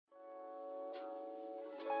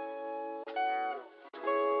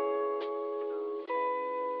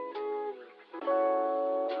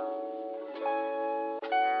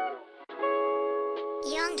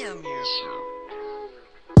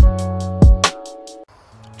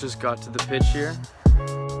Just got to the pitch here.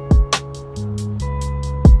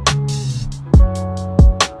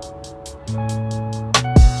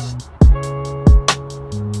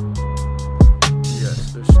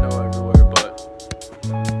 Yes, there's snow everywhere, but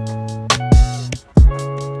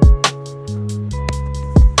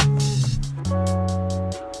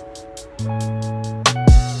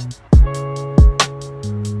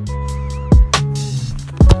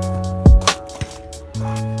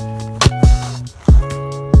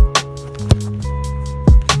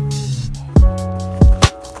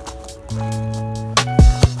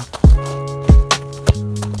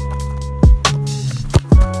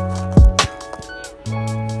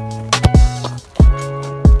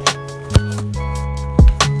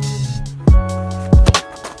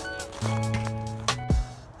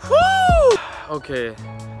okay,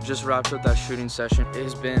 just wrapped up that shooting session. It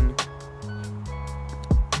has been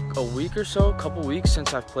a week or so, couple weeks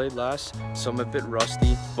since I've played last, so I'm a bit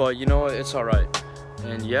rusty, but you know what, it's all right.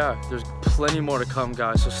 And yeah, there's plenty more to come,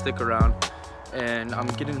 guys, so stick around. And I'm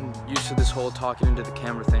getting used to this whole talking into the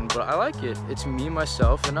camera thing, but I like it. It's me,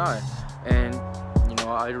 myself, and I. And you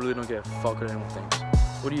know, I really don't give a fuck what anyone thinks.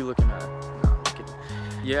 What are you looking at?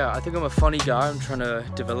 Yeah, I think I'm a funny guy. I'm trying to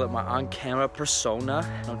develop my on-camera persona.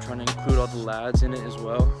 I'm trying to include all the lads in it as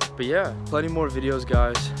well. But yeah, plenty more videos,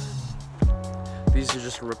 guys. These are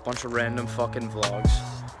just a bunch of random fucking vlogs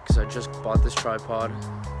because I just bought this tripod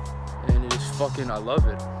and it is fucking, I love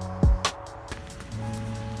it.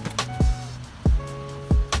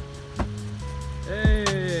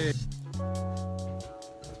 Hey!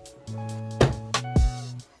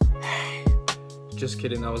 Just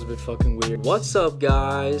kidding, that was a bit fucking weird. What's up,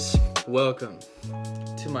 guys? Welcome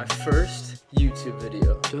to my first YouTube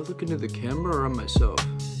video. Do I look into the camera or on myself?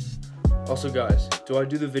 Also, guys, do I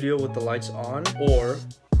do the video with the lights on or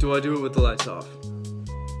do I do it with the lights off?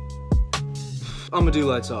 I'm gonna do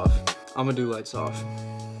lights off. I'm gonna do lights off.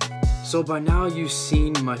 So by now you've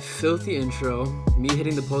seen my filthy intro, me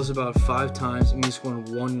hitting the post about 5 times, and me scoring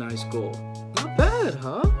 1 nice goal. Not bad,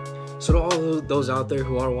 huh? So to all those out there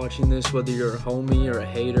who are watching this, whether you're a homie or a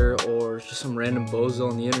hater or just some random bozo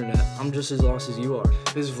on the internet, I'm just as lost as you are.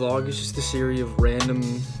 This vlog is just a series of random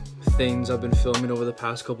things I've been filming over the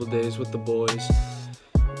past couple days with the boys.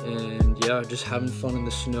 And yeah, just having fun in the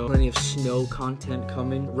snow. Plenty of snow content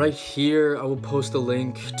coming. Right here, I will post a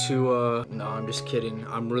link to, no, I'm just kidding.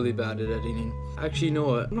 I'm really bad at editing. Actually, you know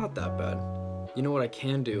what? I'm not that bad. You know what I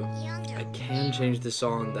can do? I can change the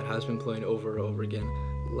song that has been playing over and over again.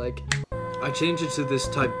 Like, I changed it to this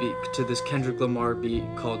type beat, to this Kendrick Lamar beat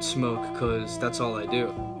called Smoke, because that's all I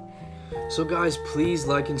do. So guys, please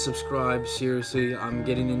like and subscribe. Seriously, I'm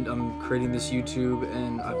creating this YouTube,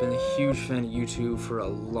 and I've been a huge fan of YouTube for a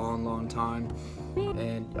long time,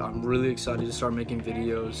 and I'm really excited to start making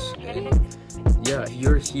videos. And yeah, if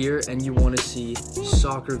you're here and you want to see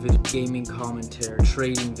soccer video, gaming commentary,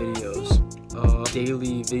 trading videos,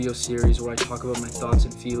 daily video series where I talk about my thoughts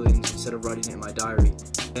and feelings instead of writing it in my diary,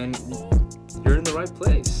 and you're in the right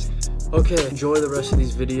place. Okay, enjoy the rest of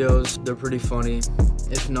these videos. They're pretty funny.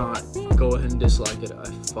 If not, go ahead and dislike it. I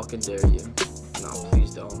fucking dare you. No,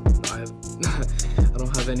 please don't. I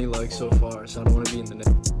don't have any likes so far, so I don't want to be in the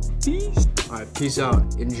net. Peace. Alright, peace out.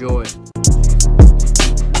 Enjoy.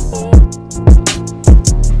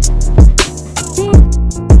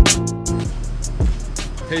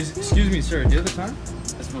 Hey, excuse me, sir. Do you have the time?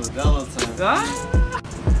 It's Modelo time. Ah!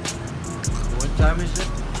 What time is it?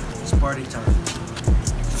 It's party time.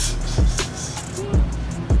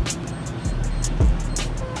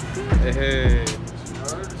 Hey,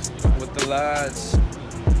 with the lads.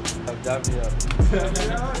 Dab me up.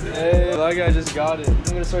 Hey, that guy just got it. I'm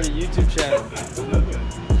gonna start a YouTube channel.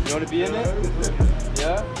 You wanna be in it?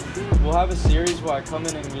 Yeah? We'll have a series where I come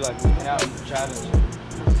in and we like hang out and chat and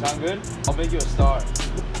shit. Sound good? I'll make you a star.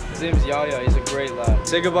 His name's Yaya, he's a great lad.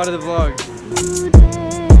 Say goodbye to the vlog.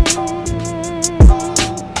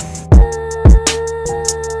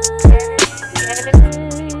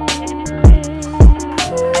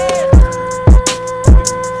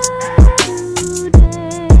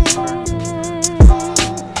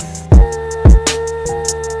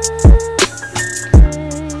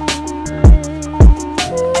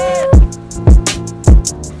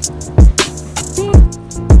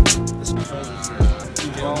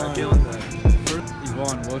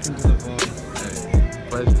 Welcome to the vlog.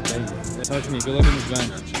 Pleasure, thank you. Touch me, good luck in this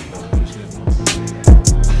bench.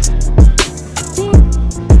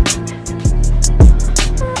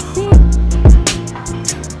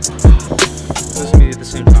 Listen to me at the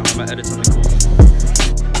same time, I'm gonna edit something cool.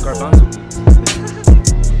 Garbanzo.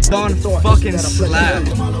 Don fucking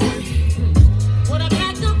slap.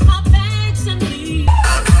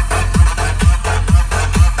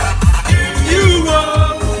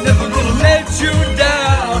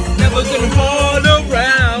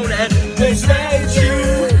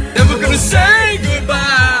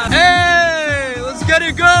 get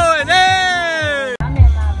it going. Hey! I'm in my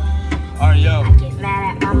room. Alright, yo. I get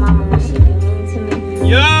mad at my mama when she be mean to me.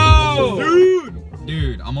 Yo!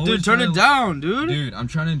 Dude, I'm always Dude, turn it down, dude. Dude, I'm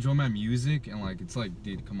trying to enjoy my music and like it's like,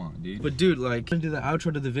 dude, come on, dude. But dude, like, do the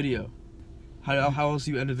outro to the video. How else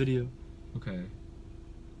do you end a video? Okay.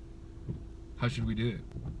 How should we do it?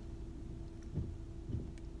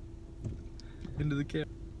 Into the camera.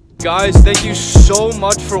 Guys, thank you so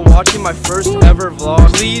much for watching my first ever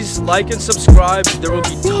vlog. Please like and subscribe. There will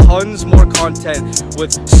be tons more content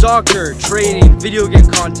with soccer, trading, video game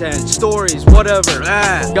content, stories, whatever.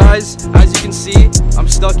 Guys, as you can see, I'm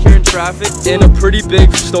stuck here in traffic in a pretty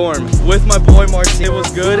big storm with my boy Martin. It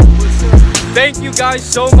was good. Thank you guys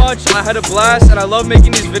so much. I had a blast and I love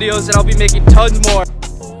making these videos and I'll be making tons more.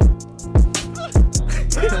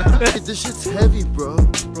 This shit's heavy, bro.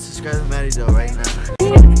 Subscribe to Maddie though right now.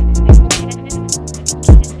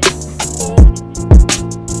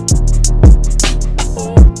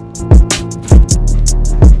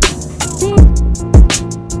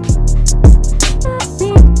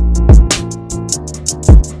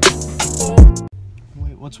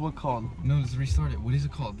 Wait, what's what called? No, let's restart it. What is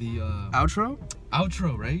it called? The Outro?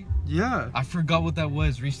 outro, right? Yeah. I forgot what that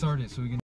was. Restart it so we can